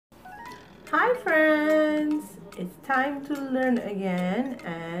Hi friends! It's time to learn again,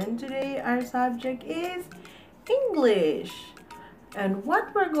 and today our subject is English. And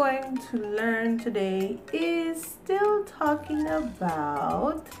what we're going to learn today is still talking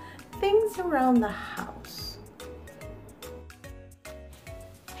about things around the house.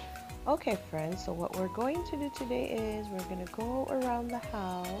 Okay, friends, so what we're going to do today is we're going to go around the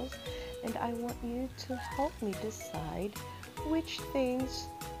house and I want you to help me decide which things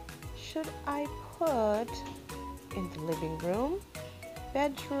should I put in the living room,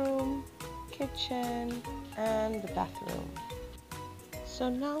 bedroom, kitchen, and the bathroom. So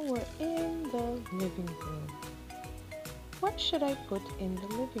now we're in the living room. What should I put in the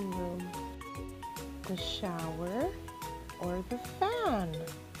living room? The shower or the fan?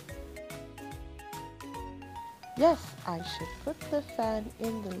 Yes, I should put the fan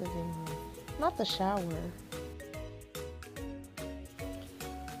in the living room, not the shower.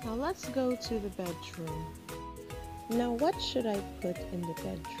 Now let's go to the bedroom. Now what should I put in the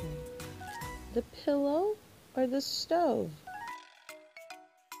bedroom? The pillow or the stove?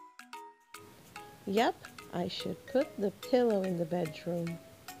 Yep, I should put the pillow in the bedroom.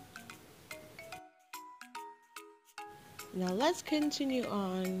 Now let's continue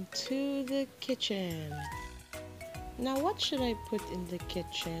on to the kitchen. Now what should I put in the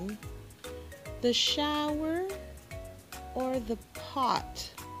kitchen? The shower or the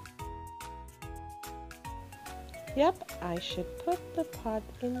pot? Yep, I should put the pot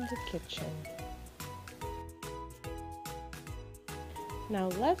in the kitchen. Now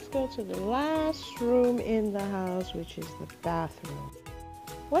let's go to the last room in the house, which is the bathroom.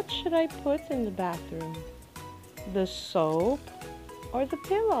 What should I put in the bathroom? The soap or the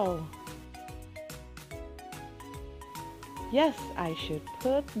pillow? Yes, I should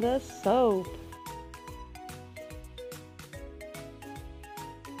put the soap.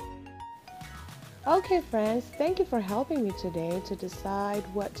 Okay, friends, thank you for helping me today to decide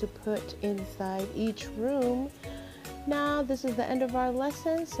what to put inside each room. Now, this is the end of our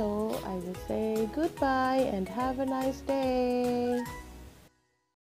lesson, so I will say goodbye and have a nice day.